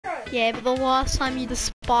Yeah, but the last time the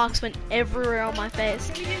sparks went everywhere on my face.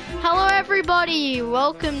 Hello everybody,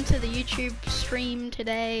 welcome to the YouTube stream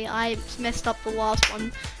today. I messed up the last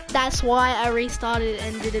one. That's why I restarted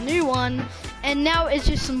and did a new one. And now it's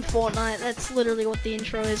just some Fortnite. That's literally what the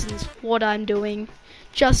intro is and it's what I'm doing.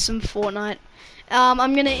 Just some Fortnite.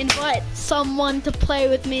 I'm gonna invite someone to play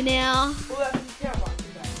with me now.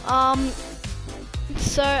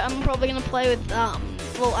 So I'm probably gonna play with,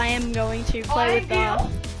 well, I am going to play with,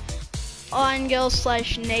 Iron Girl /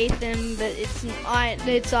 Nathan, but it's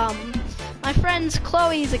my friend's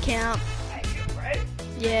Chloe's account.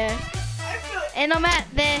 Yeah. And I'm at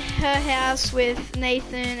her house with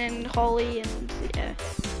Nathan and Holly, and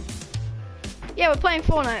yeah, we're playing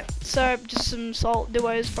Fortnite. So just some salt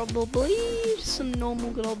duos, probably, just some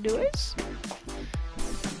normal good old duos.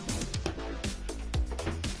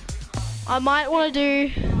 I might want to do,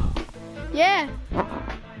 yeah.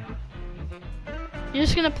 You're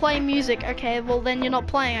just gonna play music, okay? Well then you're not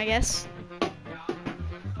playing, I guess.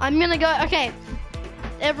 I'm gonna go. Okay.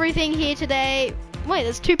 Everything here today. Wait,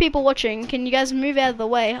 there's 2 people watching. Can you guys move out of the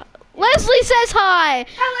way? Leslie says hi.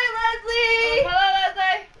 Hello, Leslie. Hello,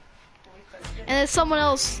 Leslie. And there's someone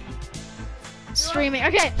else streaming.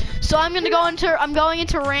 Okay, so I'm going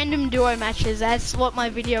into random duo matches. That's what my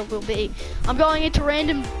video will be. I'm going into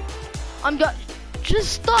random.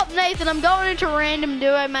 Just stop, Nathan. I'm going into random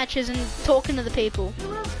duo matches and talking to the people.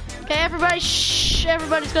 Okay, everybody, shh.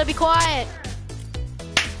 Everybody's gotta be quiet.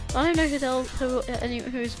 I don't know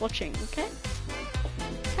who's watching. Okay.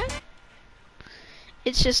 Okay.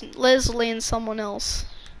 It's just Leslie and someone else.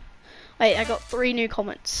 Wait, I got 3 new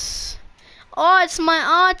comments. Oh, it's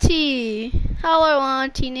my auntie. Hello,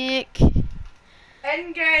 Auntie Nick.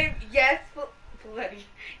 Endgame, yes, bloody.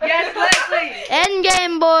 Yes, Leslie.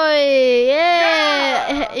 Endgame boy,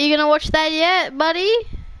 yeah. You gonna watch that yet, buddy?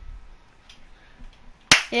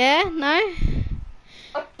 Yeah, no?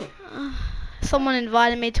 Someone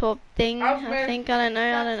invited me to a thing, I think, I don't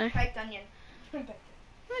know.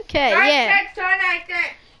 Okay, yeah.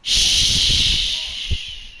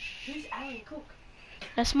 Shh. Who's Ali Cook?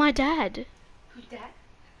 That's my dad. Who's that?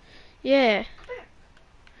 Yeah.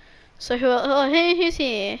 So who's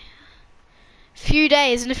here?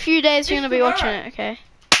 In a few days you're gonna be watching it, okay?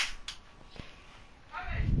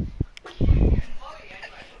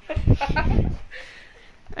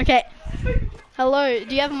 Okay. Hello,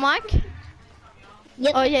 do you have a mic?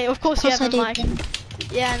 Yep. Oh yeah, of course you have a mic.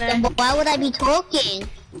 Yeah, I know. But why would I be talking?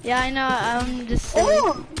 Yeah, I know, I'm just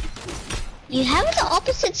Oh! You have the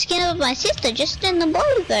opposite skin of my sister, just in the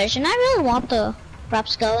boy version. I really want the wrap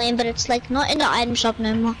skull in, but it's like not in the item shop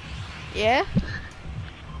no more. Yeah?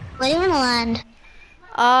 Where do you wanna land?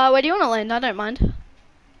 Where do you wanna land? I don't mind.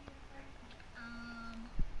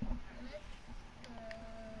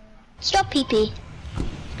 Stop PP.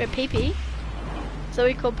 Go PP. So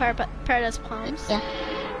we call Paradise Palms. Yeah.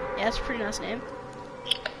 Yeah, that's a pretty nice name.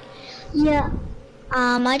 Yeah.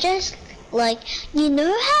 I just like, you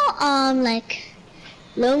know how like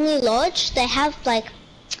Lonely Lodge, they have like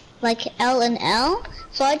L and L,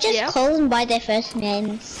 so I just call them by their first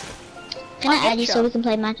names. Can I add you so we can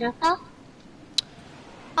play Minecraft now?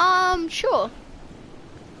 Sure.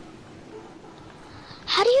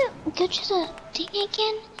 How do you go to the thing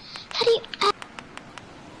again? How do you add?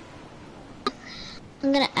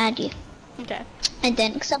 I'm gonna add you. Okay. And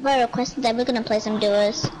then accept my request, and then we're gonna play some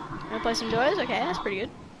duos. Wanna play some duos? Okay, that's pretty good.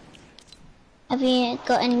 Have you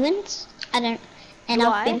got any wins? I don't. And Why?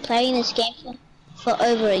 I've been playing this game for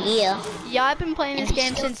over a year. Yeah, I've been playing this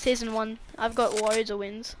game since season 1. I've got loads of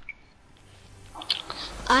wins.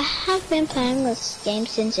 I have been playing this game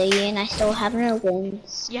since a year, and I still have no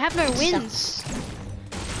wins. You have no wins?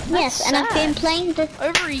 Yes, and I've been playing this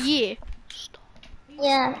over a year.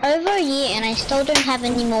 Yeah, over a year, and I still don't have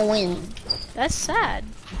any more wins. That's sad.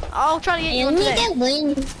 I'll try to get you I one only today. get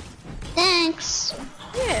wins. Thanks.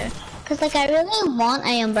 Yeah. Cause like I really want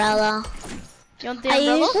an umbrella. You want the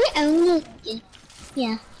umbrella? I usually only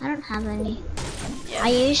yeah, I don't have any. Yeah. I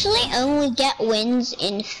usually only get wins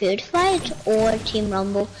in Food Fight or Team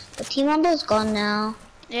Rumble, but Team Rumble's gone now.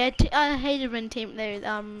 Yeah, I hated when they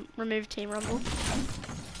removed Team Rumble.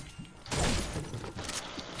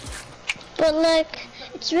 But like,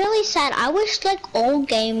 it's really sad. I wish like all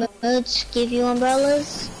game modes give you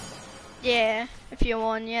umbrellas. Yeah, if you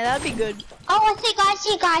want, yeah, that'd be good. Oh, I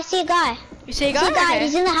see a guy. You see a guy? Okay.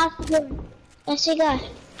 He's in the house. I see a guy.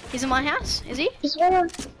 He's in my house, is he? He's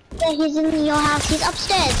he's in your house. He's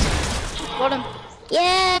upstairs. Got him.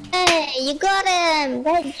 Yay! You got him.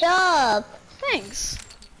 Great job. Thanks.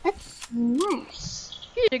 That's nice.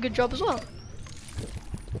 You did a good job as well.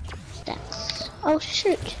 Thanks. Oh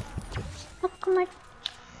shoot. How come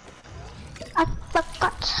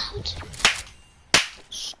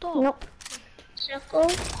Nope.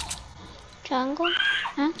 Circle. Triangle.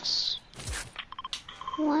 X.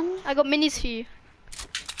 1. I got minis for you.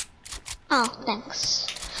 Oh, thanks.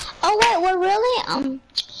 Oh wait, we're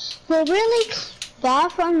really far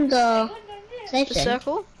from the The station.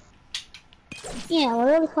 circle. Yeah, we're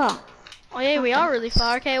really far. Oh yeah, we are really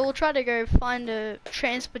far. Okay, we'll try to go find a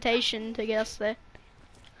transportation to get us there.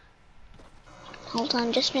 Hold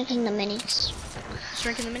on, just drinking the minis. Just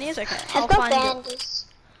drinking the minis. Okay, I've got bandies.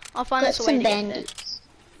 I'll find Got us a way some to get there. bandies.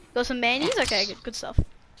 Got some bandies? Yes. Okay, good stuff.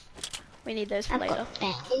 We need those for I've later. got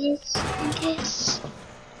bandies in case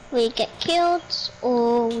we get killed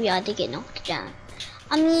or we either get knocked down.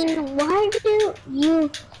 I mean, why do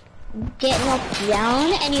you get knocked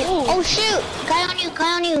down and you... Ooh. Oh shoot! Guy on you,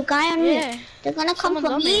 guy on you, guy on Yeah. you. They're gonna come Someone's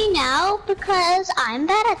for on me me. now because I'm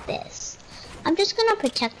bad at this. I'm just gonna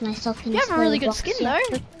protect myself in You this have a really good box skin here.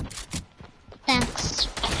 though. Thanks.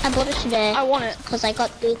 I bought it today I want it. because I got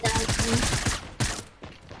 3,000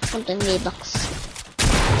 something V-Bucks.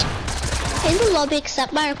 In the lobby,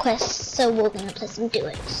 accept my request, so we're gonna play some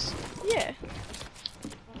duos. Yeah.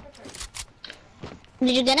 Did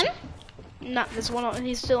you get him? Nah, there's one on.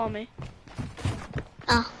 He's still on me.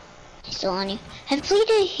 Oh, he's still on you.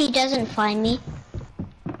 Hopefully he doesn't find me.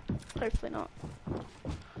 Hopefully not.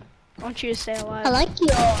 I want you to stay alive. I like your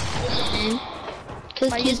username.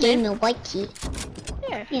 My Cookie username? gave me whitey.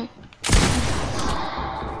 Yeah. Yeah.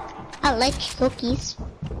 I like cookies,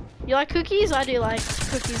 You like cookies? I do like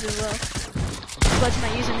cookies as well. What's my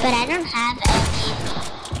username? but I don't have any.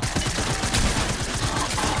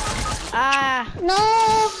 Ah. No!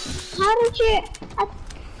 How did you...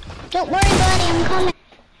 Don't worry, buddy, I'm coming.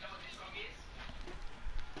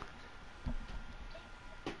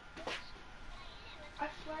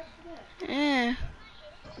 Yeah.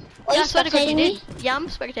 Are Yeah, you I swear to God you spectating me? did. Yeah, I'm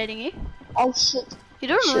spectating you. Oh shit. You're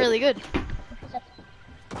doing Shit. really good.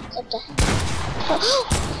 What the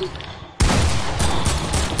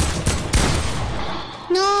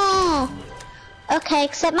No! Okay,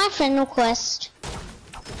 accept my friend request.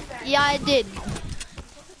 Yeah, I did.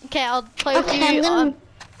 Okay, I'll play with Okay, you. I'm gonna...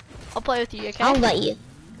 I'll play with you, okay? I'll let you.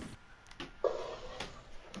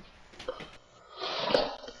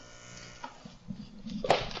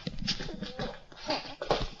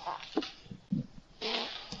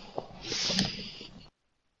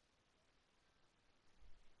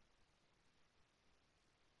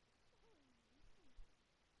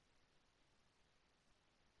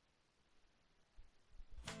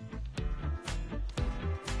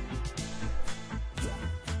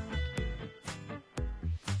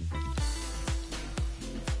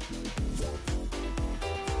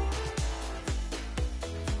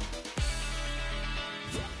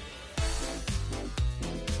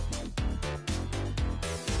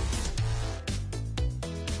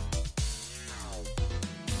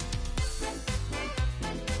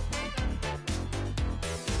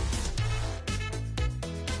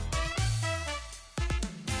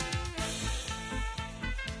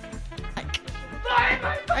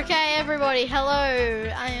 Okay, everybody, hello.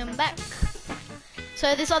 I am back.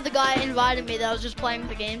 So this other guy invited me that I was just playing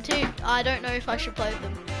the game too. I don't know if I should play with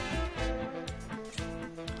them.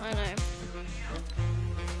 I know.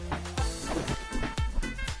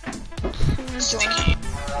 I'm gonna join.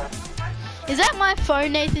 Is that my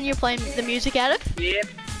phone, Nathan, you're playing the music out of? Yep.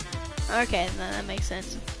 Okay, then that makes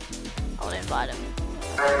sense. I want to invite him.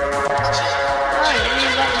 Alright, let me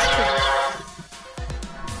invite this kid.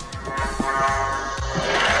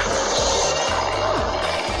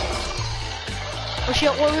 Oh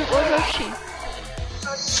shit, where was she?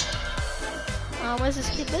 Where's this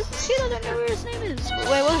kid? Where's this kid? I don't know where his name is.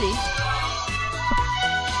 Where was he?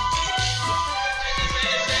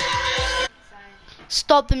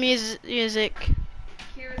 Stop the music.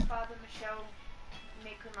 Kira's father, Michelle,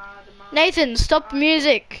 Mikrama, the mom. Nathan, stop the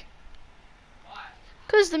music.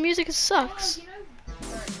 Cause the music sucks.